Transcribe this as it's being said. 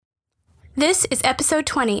This is episode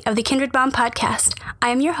 20 of the Kindred Mom podcast.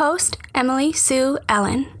 I am your host, Emily Sue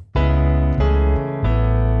Allen.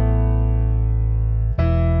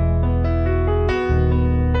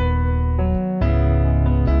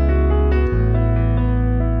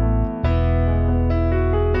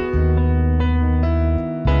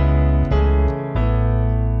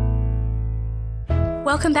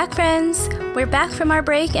 Welcome back, friends. We're back from our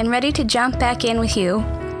break and ready to jump back in with you.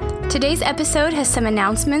 Today's episode has some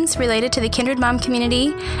announcements related to the Kindred Mom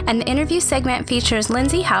community, and the interview segment features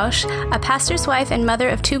Lindsay Hausch, a pastor's wife and mother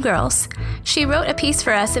of 2 girls. She wrote a piece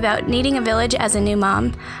for us about needing a village as a new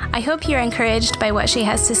mom. I hope you're encouraged by what she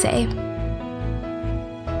has to say.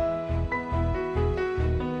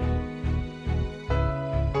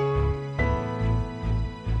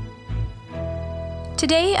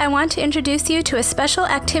 Today, I want to introduce you to a special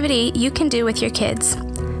activity you can do with your kids.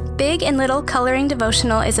 Big and Little Coloring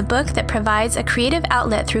Devotional is a book that provides a creative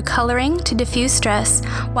outlet through coloring to diffuse stress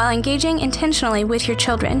while engaging intentionally with your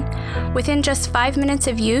children. Within just 5 minutes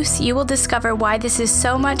of use, you will discover why this is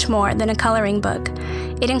so much more than a coloring book.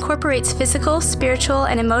 It incorporates physical, spiritual,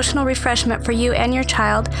 and emotional refreshment for you and your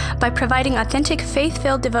child by providing authentic,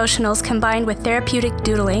 faith-filled devotionals combined with therapeutic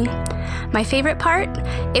doodling. My favorite part?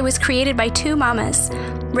 It was created by 2 mamas,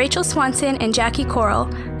 Rachel Swanson and Jackie Coral,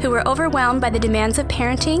 who were overwhelmed by the demands of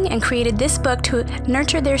parenting and created this book to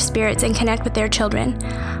nurture their spirits and connect with their children.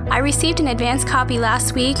 I received an advance copy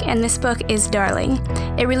last week, and this book is darling.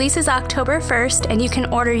 It releases October 1st, and you can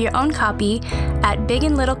order your own copy at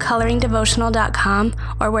bigandlittlecoloringdevotional.com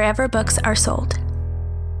or wherever books are sold.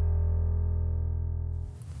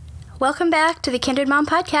 Welcome back to the Kindred Mom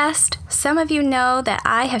podcast. Some of you know that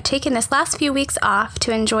I have taken this last few weeks off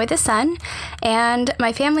to enjoy the sun, and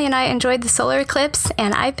my family and I enjoyed the solar eclipse,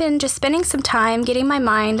 and I've been just spending some time getting my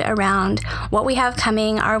mind around what we have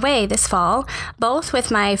coming our way this fall, both with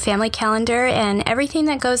my family calendar and everything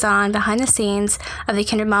that goes on behind the scenes of the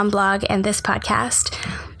Kindred Mom blog and this podcast.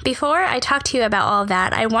 Before I talk to you about all of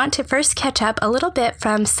that, I want to first catch up a little bit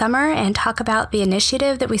from summer and talk about the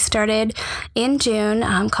initiative that we started in June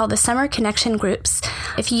called the Summer Connection Groups.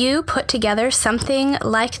 If you put together something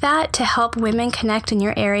like that to help women connect in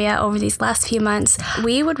your area over these last few months,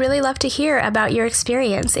 we would really love to hear about your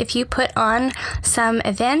experience. If you put on some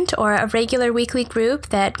event or a regular weekly group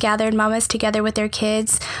that gathered mamas together with their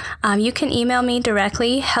kids, you can email me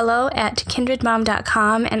directly,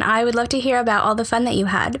 hello@kindredmom.com, and I would love to hear about all the fun that you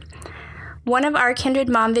had. One of our Kindred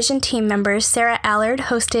Mom Vision team members, Sarah Allard,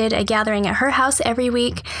 hosted a gathering at her house every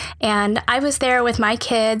week, and I was there with my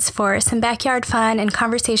kids for some backyard fun and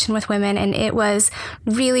conversation with women, and it was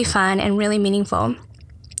really fun and really meaningful.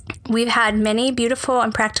 We've had many beautiful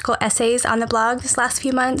and practical essays on the blog this last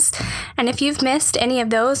few months, and if you've missed any of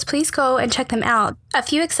those, please go and check them out. A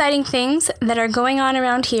few exciting things that are going on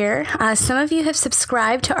around here. Some of you have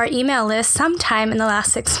subscribed to our email list sometime in the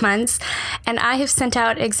last 6 months, and I have sent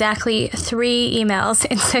out exactly 3 emails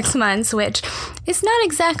in 6 months, which is not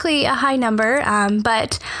exactly a high number,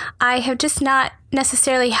 but I have just not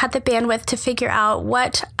necessarily had the bandwidth to figure out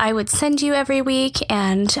what I would send you every week,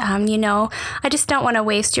 and I just don't want to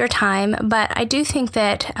waste your time, but I do think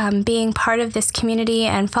that being part of this community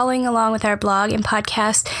and following along with our blog and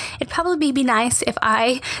podcast, it'd probably be nice if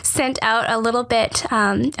I sent out a little bit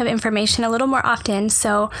of information a little more often,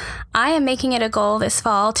 so I am making it a goal this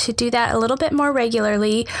fall to do that a little bit more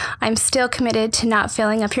regularly. I'm still committed to not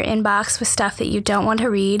filling up your inbox with stuff that you don't want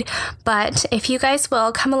to read, but if you guys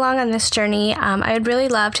will come along on this journey, I would really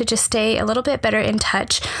love to just stay a little bit better in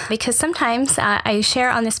touch, because sometimes I share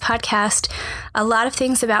on this podcast a lot of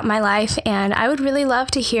things about my life, and I would really love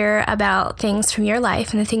to hear about things from your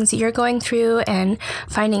life and the things that you're going through and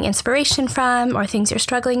finding inspiration from, or things you're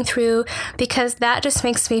struggling through, because that just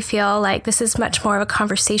makes me feel like this is much more of a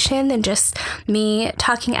conversation than just me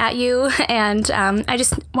talking at you, and I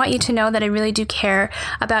just want you to know that I really do care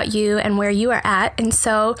about you and where you are at. And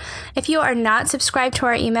so if you are not subscribed to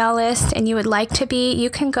our email list and you would like to be, you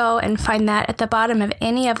can go and find that at the bottom of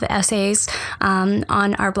any of the essays on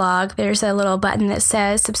our blog. There's a little button that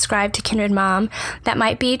says subscribe to Kindred Mom. That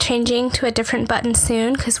might be changing to a different button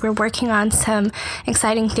soon, because we're working on some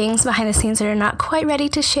exciting things behind the scenes that are not quite ready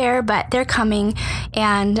to share, but they're coming,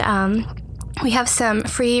 and we have some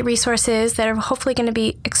free resources that are hopefully going to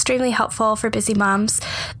be extremely helpful for busy moms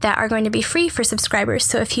that are going to be free for subscribers.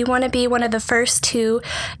 So if you want to be one of the first to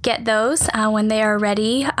get those when they are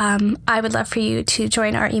ready, I would love for you to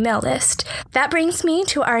join our email list. That brings me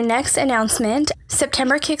to our next announcement.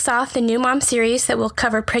 September kicks off the New Mom series that will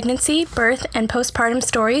cover pregnancy, birth, and postpartum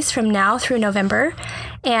stories from now through November.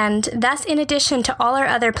 And that's in addition to all our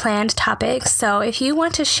other planned topics. So if you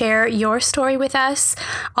want to share your story with us,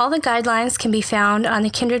 all the guidelines can be found on the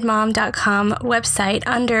kindredmom.com website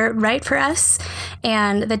under Write for Us.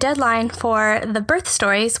 And the deadline for the birth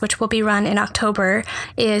stories, which will be run in October,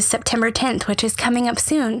 is September 10th, which is coming up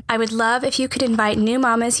soon. I would love if you could invite new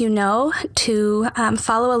mamas you know to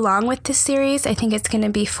follow along with this series. I think it's going to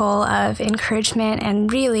be full of encouragement, and I'm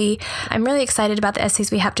really excited about the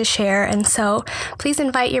essays we have to share. And so please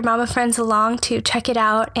invite your mama friends along to check it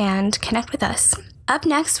out and connect with us. Up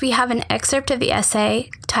next, we have an excerpt of the essay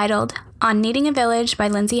titled On Needing a Village by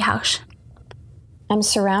Lindsay Hausch. I'm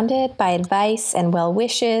surrounded by advice and well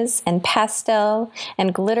wishes and pastel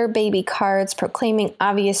and glitter baby cards proclaiming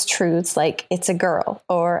obvious truths like it's a girl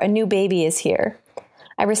or a new baby is here.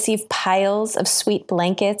 I receive piles of sweet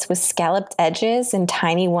blankets with scalloped edges and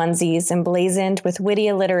tiny onesies emblazoned with witty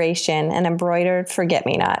alliteration and embroidered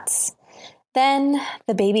forget-me-nots. Then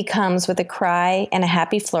the baby comes with a cry and a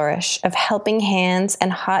happy flourish of helping hands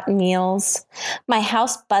and hot meals. My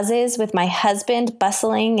house buzzes with my husband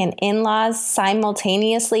bustling and in-laws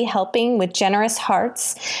simultaneously helping with generous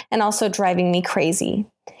hearts and also driving me crazy.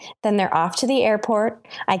 Then they're off to the airport.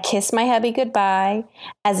 I kiss my hubby goodbye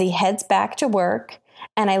as he heads back to work,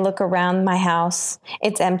 and I look around my house.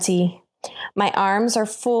 It's empty. My arms are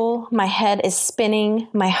full. My head is spinning.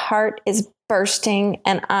 My heart is bursting,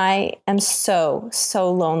 and I am so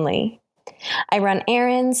lonely. I run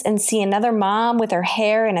errands and see another mom with her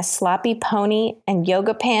hair in a sloppy pony and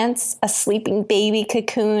yoga pants, a sleeping baby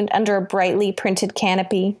cocooned under a brightly printed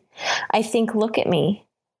canopy. I think, look at me.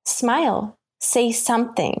 Smile. Say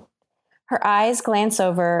something. Her eyes glance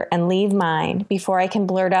over and leave mine before I can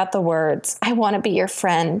blurt out the words, I want to be your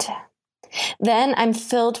friend. Then I'm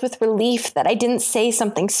filled with relief that I didn't say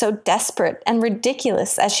something so desperate and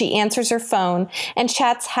ridiculous as she answers her phone and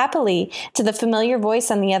chats happily to the familiar voice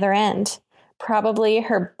on the other end. Probably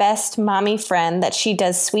her best mommy friend that she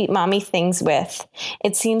does sweet mommy things with.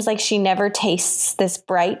 It seems like she never tastes this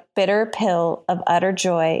bright, bitter pill of utter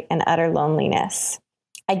joy and utter loneliness.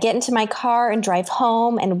 I get into my car and drive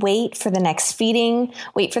home and wait for the next feeding,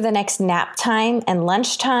 wait for the next nap time and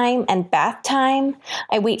lunchtime and bath time.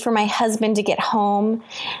 I wait for my husband to get home.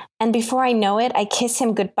 And before I know it, I kiss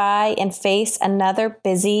him goodbye and face another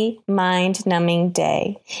busy, mind-numbing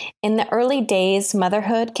day. In the early days,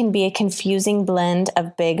 motherhood can be a confusing blend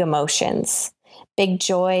of big emotions. Big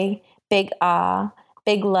joy, big awe,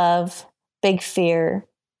 big love, big fear,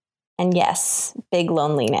 and yes, big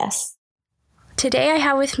loneliness. Today I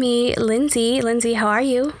have with me Lindsay. Lindsay, how are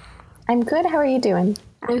you? I'm good. How are you doing?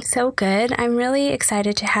 I'm so good. I'm really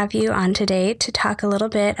excited to have you on today to talk a little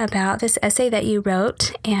bit about this essay that you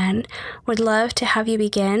wrote, and would love to have you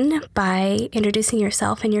begin by introducing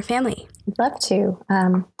yourself and your family. I'd love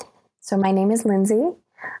to. So my name is Lindsay.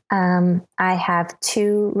 I have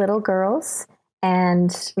 2 little girls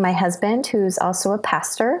and my husband, who's also a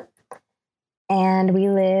pastor, and we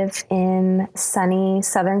live in sunny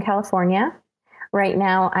Southern California. Right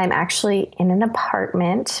now, I'm actually in an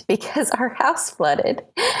apartment because our house flooded.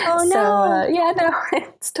 Oh no!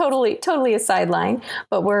 It's totally a sideline.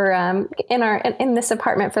 But we're in this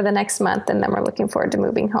apartment for the next month, and then we're looking forward to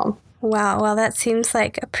moving home. Wow. Well, that seems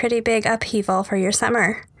like a pretty big upheaval for your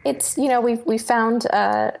summer. It's we found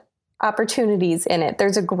opportunities in it.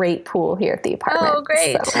 There's a great pool here at the apartment. Oh,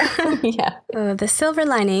 great. So, yeah. Oh, the silver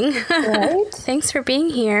lining. Right? Thanks for being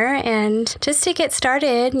here. And just to get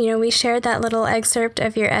started, we shared that little excerpt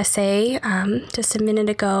of your essay just a minute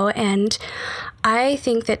ago. And I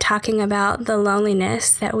think that talking about the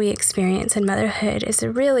loneliness that we experience in motherhood is a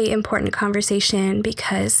really important conversation,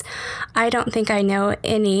 because I don't think I know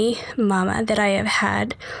any mama that I have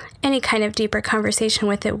had any kind of deeper conversation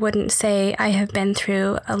with that wouldn't say I have been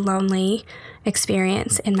through a lonely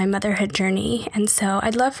experience in my motherhood journey. And so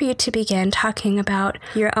I'd love for you to begin talking about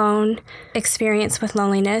your own experience with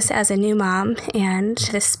loneliness as a new mom and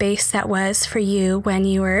the space that was for you when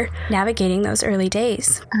you were navigating those early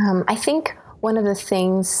days. I think one of the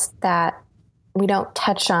things that we don't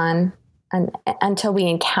touch on until we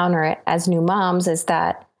encounter it as new moms is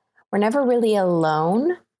that we're never really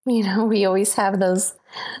alone. We always have those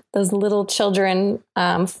little children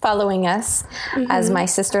following us, mm-hmm. as my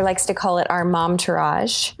sister likes to call it, our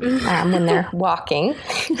mom-tourage, when they're walking.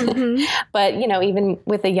 Mm-hmm. But, even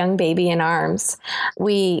with a young baby in arms,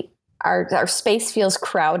 our space feels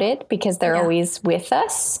crowded because they're always with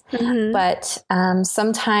us. Mm-hmm. But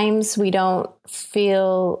sometimes we don't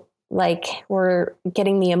feel like we're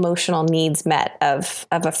getting the emotional needs met of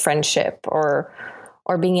a friendship or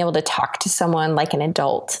or being able to talk to someone like an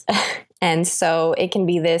adult. And so it can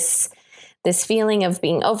be this feeling of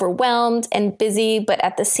being overwhelmed and busy, but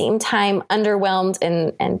at the same time underwhelmed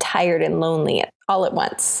and tired and lonely all at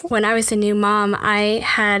once. When I was a new mom, I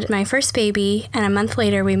had my first baby, and a month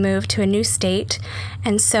later we moved to a new state.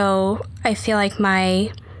 And so I feel like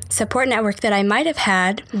my support network that I might have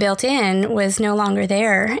had built in was no longer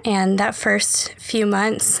there. And that first few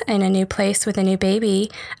months in a new place with a new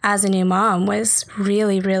baby as a new mom was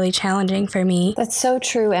really, really challenging for me. That's so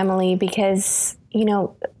true, Emily, because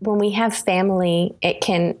when we have family, it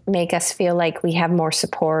can make us feel like we have more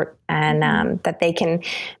support and that they can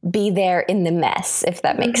be there in the mess, if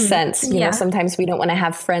that makes sense. You know, sometimes we don't want to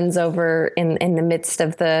have friends over in the midst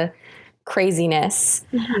of the craziness.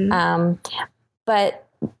 But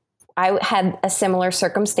I had a similar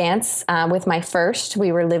circumstance with my first.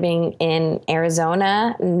 We were living in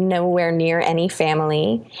Arizona, nowhere near any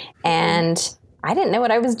family, and I didn't know what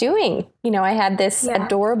I was doing. I had this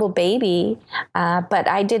adorable baby, but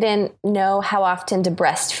I didn't know how often to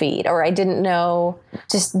breastfeed, or I didn't know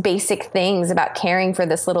just basic things about caring for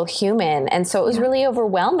this little human. And so it was really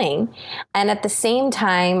overwhelming. And at the same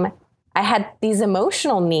time, I had these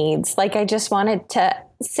emotional needs. Like I just wanted to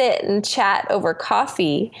sit and chat over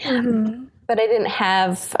coffee, but I didn't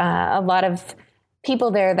have a lot of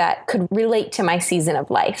people there that could relate to my season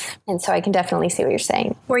of life. And so I can definitely see what you're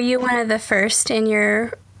saying. Were you one of the first in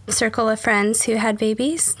your circle of friends who had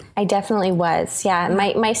babies? I definitely was. Yeah.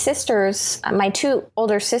 My sisters, my two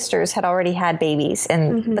older sisters had already had babies,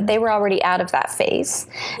 but they were already out of that phase.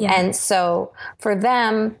 Yeah. And so for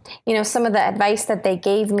them, some of the advice that they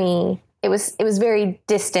gave me, it was very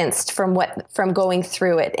distanced from going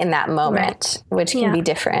through it in that moment, which can be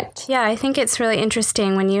different. Yeah, I think it's really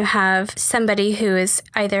interesting when you have somebody who has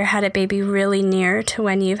either had a baby really near to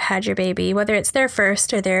when you've had your baby, whether it's their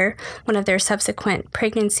first or one of their subsequent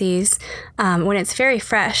pregnancies. When it's very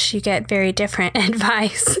fresh, you get very different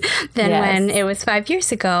advice than when it was 5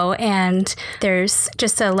 years ago, and there's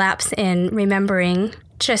just a lapse in remembering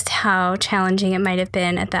just how challenging it might have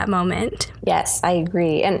been at that moment. Yes, I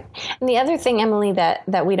agree. And the other thing, Emily,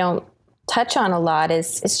 that we don't touch on a lot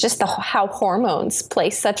is just how hormones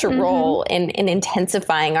play such a role in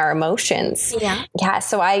intensifying our emotions. Yeah.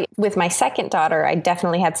 So with my second daughter, I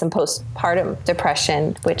definitely had some postpartum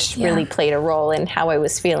depression, which really played a role in how I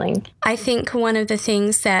was feeling. I think one of the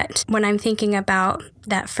things that when I'm thinking about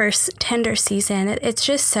that first tender season, it's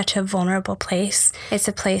just such a vulnerable place. It's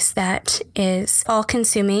a place that is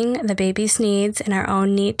all-consuming, the baby's needs and our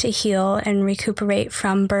own need to heal and recuperate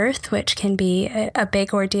from birth, which can be a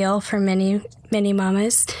big ordeal for many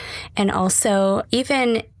mamas. And also,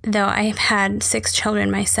 even though I've had 6 children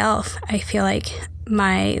myself, I feel like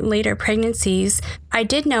my later pregnancies, I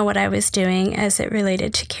did know what I was doing as it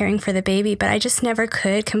related to caring for the baby, but I just never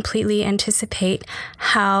could completely anticipate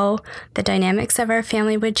how the dynamics of our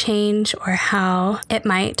family would change or how it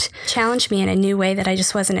might challenge me in a new way that I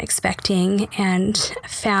just wasn't expecting, and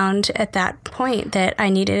found at that point that I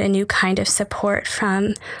needed a new kind of support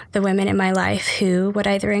from the women in my life who would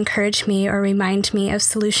either encourage me or remind me of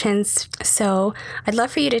solutions. So I'd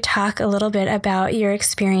love for you to talk a little bit about your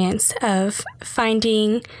experience of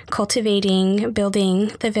finding, cultivating, building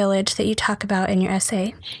the village that you talk about in your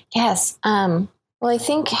essay. Yes. Well, I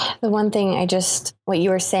think the one thing what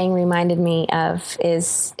you were saying reminded me of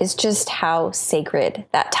is just how sacred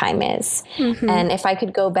that time is. And if I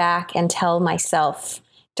could go back and tell myself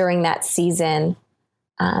during that season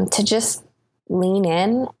to just lean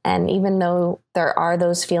in, and even though there are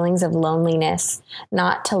those feelings of loneliness,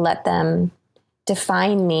 not to let them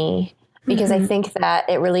define me, because I think that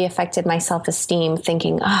it really affected my self-esteem,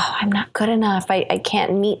 thinking, oh, I'm not good enough. I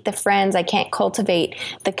can't meet the friends. I can't cultivate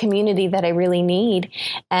the community that I really need.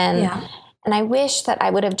 And I wish that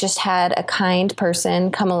I would have just had a kind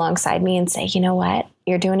person come alongside me and say, you know what,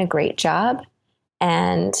 you're doing a great job.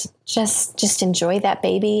 And just enjoy that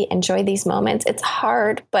baby, enjoy these moments. It's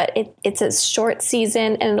hard, but it's a short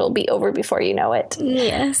season and it'll be over before you know it.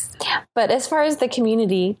 Yes. But as far as the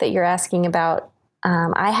community that you're asking about,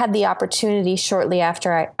 I had the opportunity shortly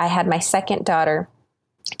after I had my second daughter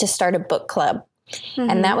to start a book club.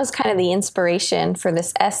 And that was kind of the inspiration for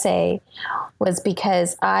this essay, was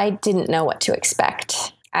because I didn't know what to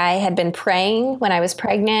expect. I had been praying when I was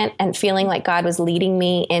pregnant and feeling like God was leading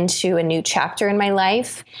me into a new chapter in my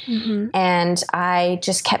life. And I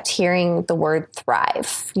just kept hearing the word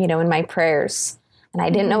thrive, in my prayers. And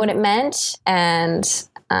I didn't know what it meant. And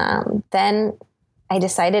then I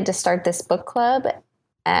decided to start this book club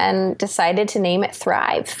and decided to name it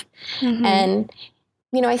Thrive. And,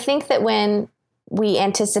 I think that when we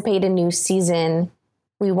anticipate a new season,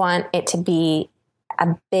 we want it to be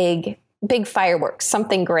a big fireworks,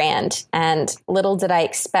 something grand. And little did I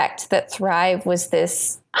expect that Thrive was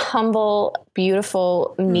this humble,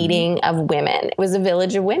 beautiful meeting of women. It was a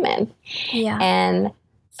village of women. Yeah. And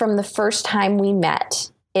from the first time we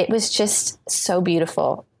met, it was just so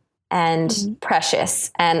beautiful and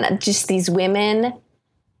precious. And just these women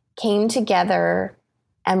came together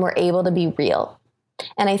and were able to be real.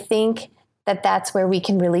 And I think that that's where we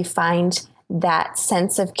can really find that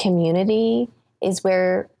sense of community, is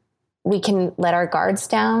where we can let our guards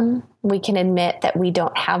down. We can admit that we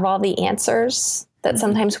don't have all the answers, that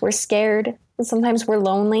sometimes we're scared, and sometimes we're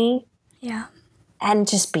lonely. Yeah. And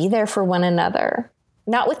just be there for one another.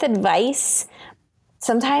 Not with advice.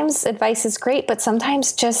 Sometimes advice is great, but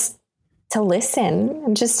sometimes just to listen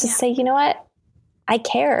and just to say, you know what? I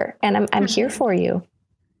care and I'm here for you.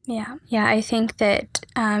 Yeah. Yeah. I think that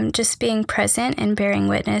just being present and bearing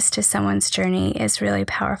witness to someone's journey is really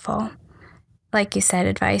powerful. Like you said,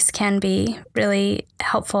 advice can be really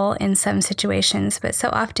helpful in some situations, but so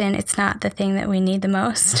often it's not the thing that we need the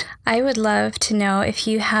most. I would love to know if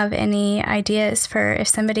you have any ideas for if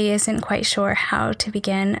somebody isn't quite sure how to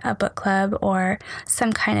begin a book club or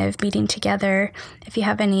some kind of meeting together, if you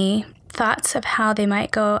have any thoughts of how they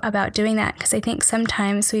might go about doing that, because I think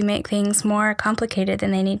sometimes we make things more complicated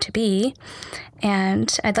than they need to be.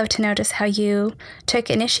 And I'd love to know just how you took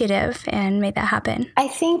initiative and made that happen. I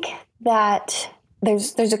think that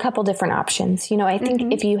there's a couple different options. You know, I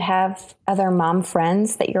think if you have other mom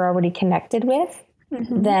friends that you're already connected with,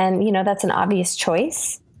 then, you know, that's an obvious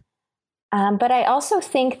choice. But I also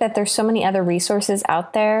think that there's so many other resources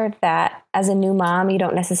out there that as a new mom, you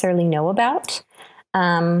don't necessarily know about.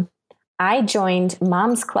 I joined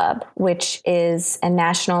Moms Club, which is a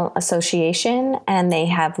national association, and they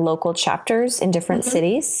have local chapters in different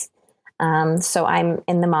cities. So I'm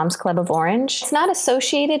in the Moms Club of Orange. It's not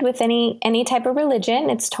associated with any type of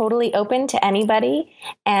religion. It's totally open to anybody.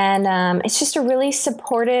 And it's just a really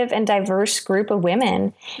supportive and diverse group of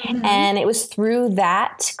women. And it was through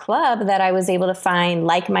that club that I was able to find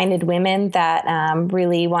like-minded women that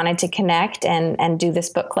really wanted to connect and do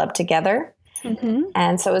this book club together.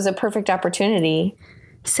 And so it was a perfect opportunity.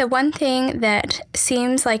 So one thing that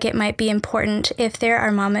seems like it might be important if there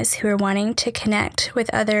are mamas who are wanting to connect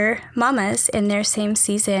with other mamas in their same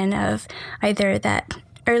season of either that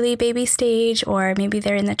early baby stage or maybe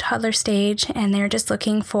they're in the toddler stage and they're just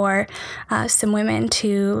looking for some women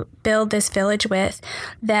to build this village with,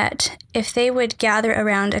 that if they would gather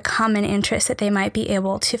around a common interest that they might be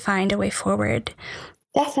able to find a way forward.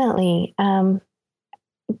 Definitely.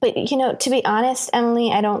 But, you know, to be honest, Emily,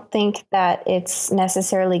 I don't think that it's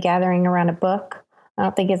necessarily gathering around a book. I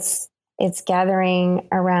don't think it's gathering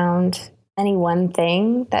around any one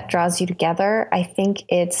thing that draws you together. I think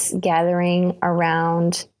it's gathering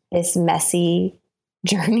around this messy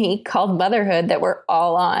journey called motherhood that we're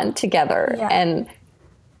all on together. Yeah. And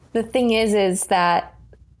the thing is that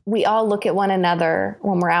we all look at one another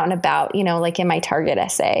when we're out and about, you know, like in my Target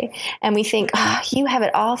essay, and we think, you have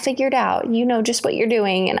it all figured out. You know just what you're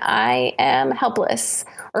doing. And I am helpless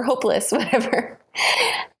or hopeless, whatever.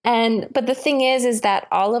 But the thing is that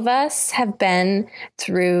all of us have been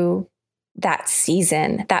through that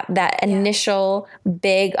season, that initial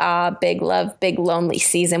big love, big lonely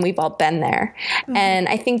season. We've all been there. And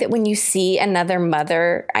I think that when you see another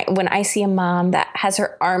mother, when I see a mom that has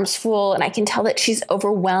her arms full and I can tell that she's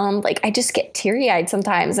overwhelmed, like I just get teary eyed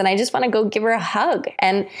sometimes and I just want to go give her a hug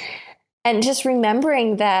and just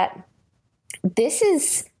remembering that this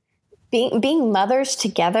is being mothers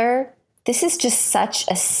together. This is just such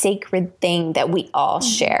a sacred thing that we all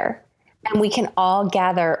share. And we can all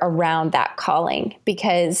gather around that calling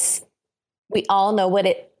because we all know what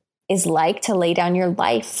it is like to lay down your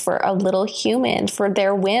life for a little human, for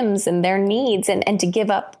their whims and their needs, and to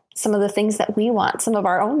give up some of the things that we want, some of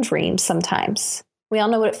our own dreams sometimes. We all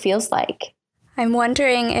know what it feels like. I'm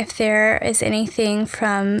wondering if there is anything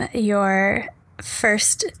from your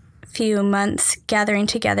first few months gathering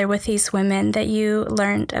together with these women that you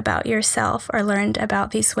learned about yourself or learned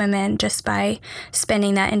about these women just by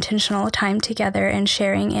spending that intentional time together and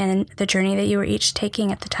sharing in the journey that you were each taking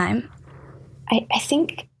at the time? I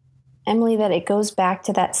think, Emily, that it goes back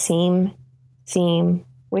to that same theme,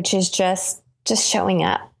 which is just showing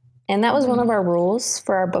up. And that was one of our rules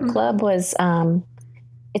for our book club was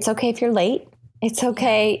it's okay if you're late. It's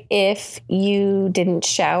okay if you didn't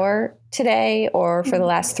shower today or for the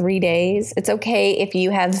last 3 days. It's okay if you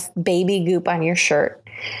have baby goop on your shirt.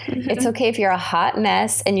 It's okay if you're a hot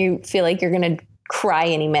mess and you feel like you're going to cry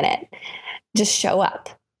any minute. Just show up.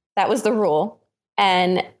 That was the rule.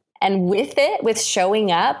 And with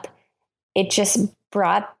showing up, it just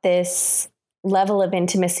brought this level of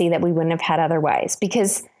intimacy that we wouldn't have had otherwise.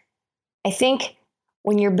 Because I think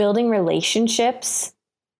when you're building relationships,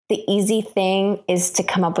 the easy thing is to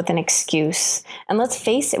come up with an excuse. And let's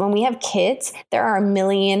face it, when we have kids, there are a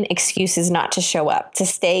million excuses not to show up, to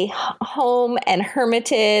stay home and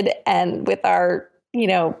hermited and with our,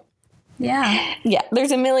 yeah,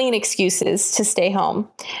 there's a million excuses to stay home.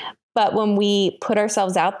 But when we put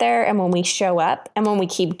ourselves out there and when we show up and when we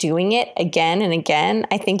keep doing it again and again,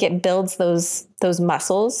 I think it builds those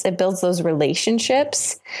muscles. It builds those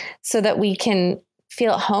relationships so that we can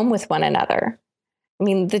feel at home with one another. I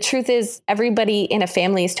mean, the truth is everybody in a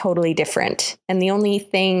family is totally different. And the only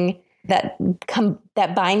thing that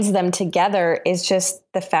binds them together is just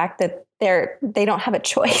the fact that they don't have a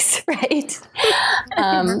choice, right?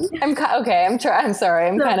 I'm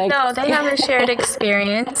sorry. No, they have a shared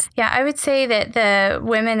experience. Yeah, I would say that the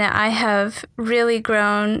women that I have really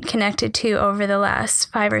grown connected to over the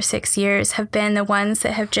last 5 or 6 years have been the ones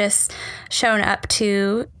that have just shown up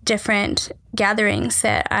to different gatherings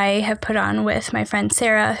that I have put on with my friend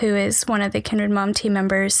Sarah, who is one of the Kindred Mom team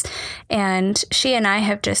members. And she and I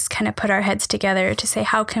have just kind of put our heads together to say,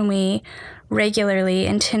 how can we regularly,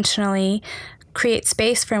 intentionally create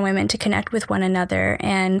space for women to connect with one another.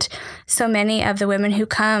 And so many of the women who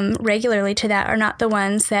come regularly to that are not the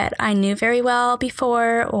ones that I knew very well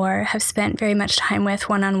before or have spent very much time with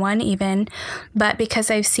one-on-one even. But because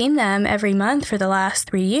I've seen them every month for the last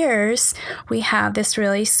 3 years, we have this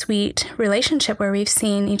really sweet relationship where we've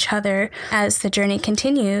seen each other as the journey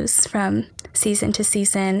continues from season to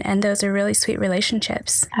season. And those are really sweet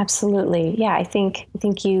relationships. Absolutely. Yeah, I think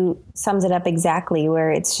you sums it up exactly,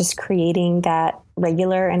 where it's just creating that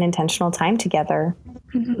regular and intentional time together.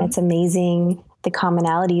 Mm-hmm. It's amazing the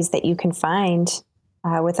commonalities that you can find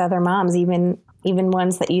with other moms, even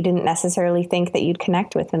ones that you didn't necessarily think that you'd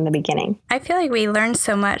connect with in the beginning. I feel like we learn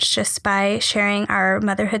so much just by sharing our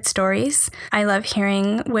motherhood stories. I love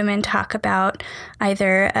hearing women talk about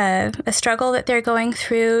either a struggle that they're going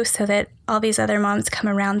through so that all these other moms come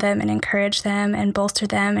around them and encourage them and bolster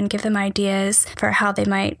them and give them ideas for how they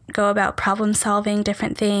might go about problem solving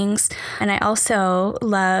different things. And I also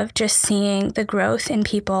love just seeing the growth in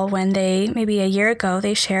people when they, maybe a year ago,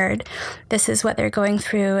 they shared this is what they're going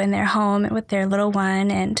through in their home with their little one,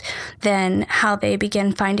 and then how they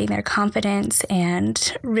begin finding their confidence.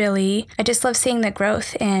 And really, I just love seeing the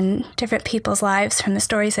growth in different people's lives from the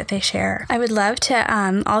stories that they share. I would love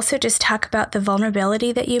to also just talk about the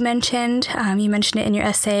vulnerability that you mentioned. You mentioned it in your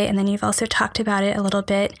essay, and then you've also talked about it a little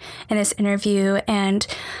bit in this interview. And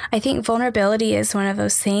I think vulnerability is one of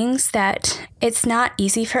those things that it's not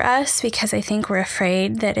easy for us, because I think we're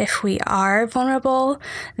afraid that if we are vulnerable,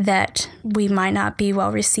 that we might not be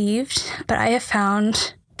well received. But I have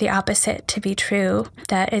found the opposite to be true,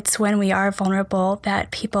 that it's when we are vulnerable that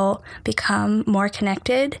people become more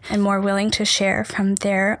connected and more willing to share from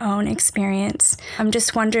their own experience. I'm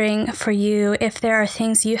just wondering for you if there are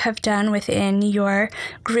things you have done within your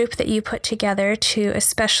group that you put together to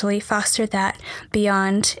especially foster that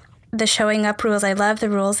beyond the showing up rules. I love the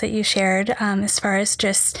rules that you shared as far as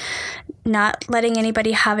just not letting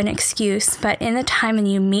anybody have an excuse, but in the time when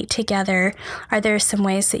you meet together, are there some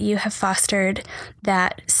ways that you have fostered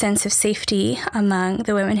that sense of safety among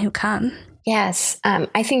the women who come? Yes.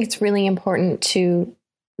 I think it's really important to,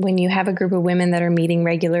 when you have a group of women that are meeting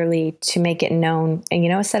regularly, to make it known, and,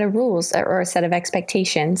 a set of rules or a set of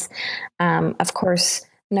expectations. Of course,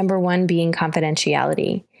 number one being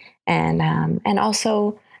confidentiality, and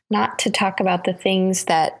also not to talk about the things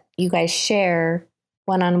that you guys share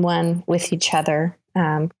one-on-one with each other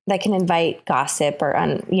that can invite gossip or,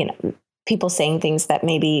 people saying things that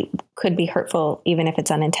maybe could be hurtful, even if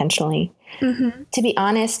it's unintentionally. Mm-hmm. To be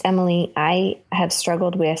honest, Emily, I have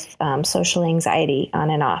struggled with social anxiety on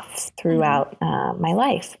and off throughout my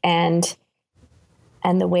life. And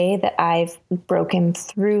the way that I've broken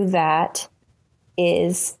through that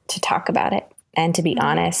is to talk about it and to be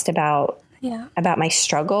honest about my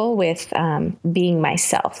struggle with being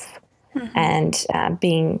myself and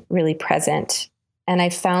being really present. And I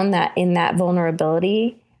found that in that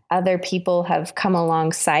vulnerability, other people have come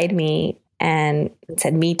alongside me and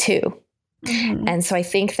said, me too. Mm-hmm. And so I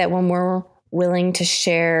think that when we're willing to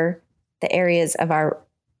share the areas of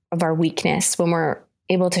our weakness, when we're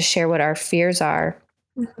able to share what our fears are,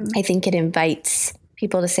 I think it invites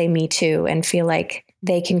people to say me too and feel like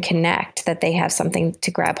they can connect, that they have something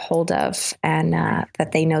to grab hold of, and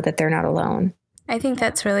that they know that they're not alone. I think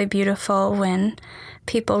that's really beautiful when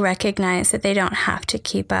people recognize that they don't have to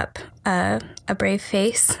keep up a brave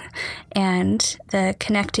face, and the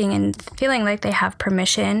connecting and feeling like they have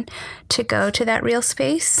permission to go to that real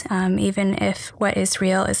space, even if what is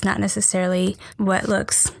real is not necessarily what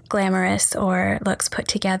looks glamorous or looks put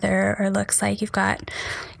together or looks like you've got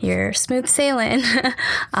your smooth sailing.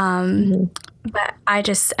 But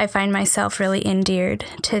I find myself really endeared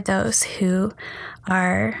to those who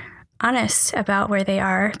are honest about where they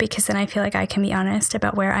are, because then I feel like I can be honest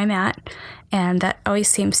about where I'm at. And that always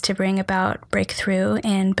seems to bring about breakthrough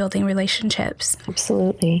in building relationships.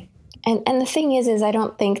 Absolutely. And the thing is I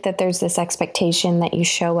don't think that there's this expectation that you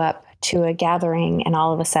show up to a gathering and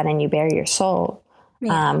all of a sudden you bare your soul.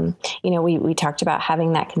 Yeah. We talked about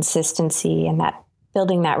having that consistency and that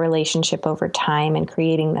building that relationship over time and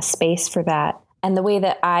creating the space for that. And the way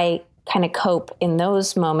that I kind of cope in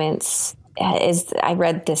those moments is I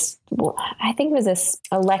read this, I think it was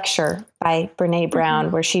a lecture by Brene Brown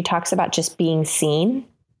where she talks about just being seen.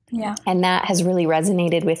 Yeah. And that has really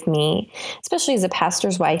resonated with me, especially as a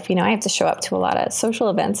pastor's wife. I have to show up to a lot of social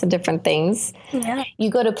events and different things. Yeah. You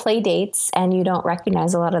go to play dates and you don't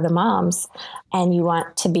recognize a lot of the moms and you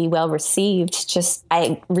want to be well received.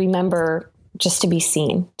 I remember just to be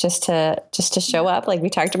seen, just to show up like we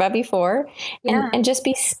talked about before, and just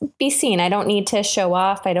be seen. I don't need to show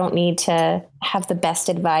off. I don't need to have the best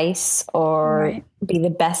advice or be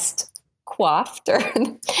the best coiffed, or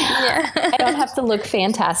I don't have to look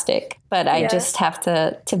fantastic, but I just have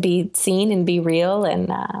to be seen and be real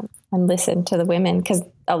and listen to the women, because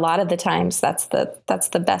a lot of the times that's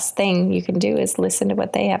the best thing you can do is listen to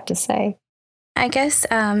what they have to say. I guess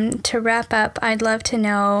to wrap up, I'd love to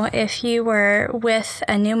know if you were with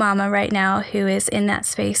a new mama right now who is in that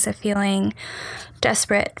space of feeling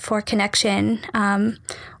desperate for connection,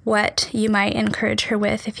 what you might encourage her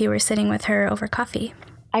with if you were sitting with her over coffee.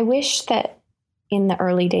 I wish that in the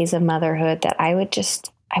early days of motherhood that I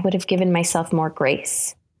would have given myself more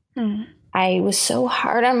grace. I was so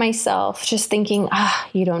hard on myself, just thinking,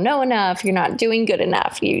 you don't know enough, you're not doing good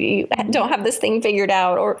enough, you don't have this thing figured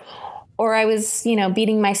out, or I was,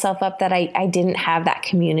 beating myself up that I didn't have that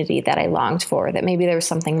community that I longed for, that maybe there was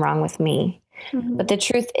something wrong with me. But the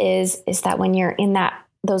truth is that when you're in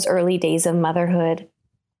those early days of motherhood,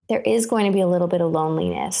 there is going to be a little bit of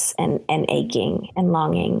loneliness and aching and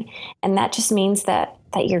longing. And that just means that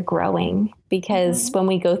you're growing, because when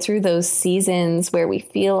we go through those seasons where we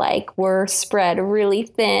feel like we're spread really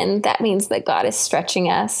thin, that means that God is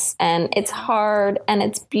stretching us, and it's hard and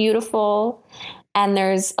it's beautiful. And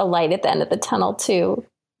there's a light at the end of the tunnel too,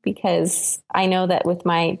 because I know that with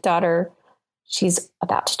my daughter, she's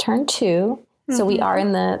about to turn 2. So we are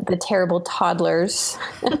in the terrible toddler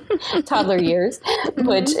years,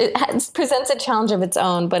 which presents a challenge of its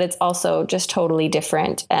own, but it's also just totally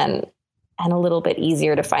different and a little bit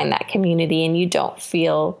easier to find that community, and you don't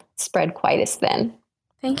feel spread quite as thin.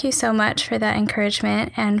 Thank you so much for that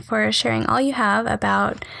encouragement and for sharing all you have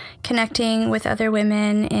about connecting with other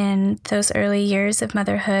women in those early years of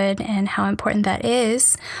motherhood and how important that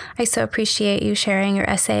is. I so appreciate you sharing your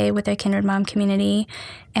essay with the Kindred Mom community,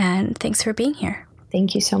 and thanks for being here.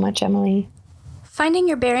 Thank you so much, Emily. Finding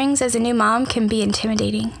your bearings as a new mom can be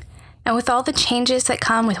intimidating. And with all the changes that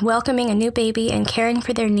come with welcoming a new baby and caring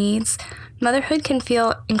for their needs, motherhood can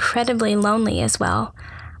feel incredibly lonely as well.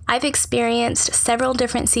 I've experienced several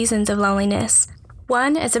different seasons of loneliness.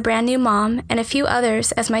 One as a brand new mom, and a few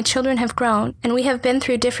others as my children have grown, and we have been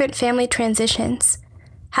through different family transitions.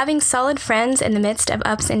 Having solid friends in the midst of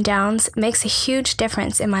ups and downs makes a huge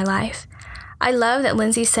difference in my life. I love that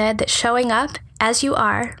Lindsay said that showing up as you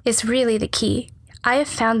are is really the key. I have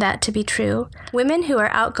found that to be true. Women who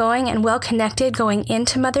are outgoing and well-connected going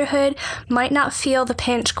into motherhood might not feel the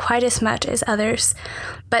pinch quite as much as others,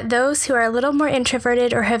 but those who are a little more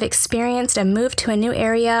introverted or have experienced a move to a new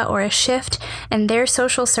area or a shift in their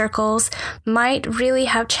social circles might really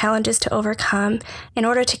have challenges to overcome in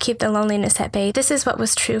order to keep the loneliness at bay. This is what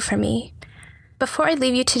was true for me. Before I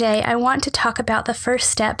leave you today, I want to talk about the first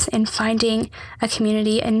steps in finding a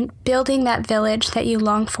community and building that village that you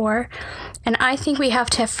long for. And I think we have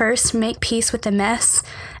to first make peace with the mess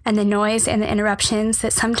and the noise and the interruptions,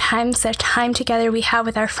 that sometimes the time together we have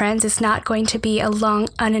with our friends is not going to be a long,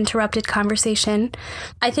 uninterrupted conversation.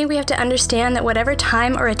 I think we have to understand that whatever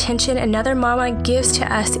time or attention another mama gives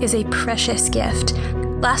to us is a precious gift.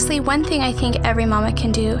 Lastly, one thing I think every mama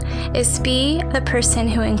can do is be the person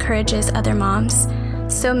who encourages other moms.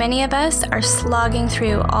 So many of us are slogging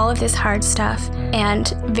through all of this hard stuff, and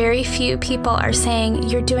very few people are saying,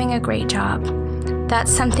 "You're doing a great job." That's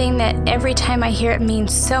something that every time I hear it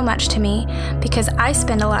means so much to me, because I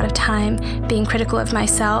spend a lot of time being critical of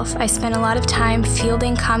myself. I spend a lot of time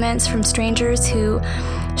fielding comments from strangers who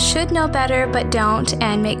should know better but don't,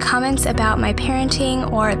 and make comments about my parenting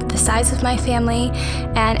or the size of my family,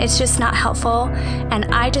 and it's just not helpful. And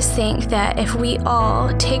I just think that if we all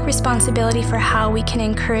take responsibility for how we can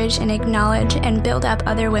encourage and acknowledge and build up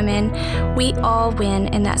other women, we all win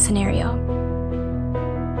in that scenario.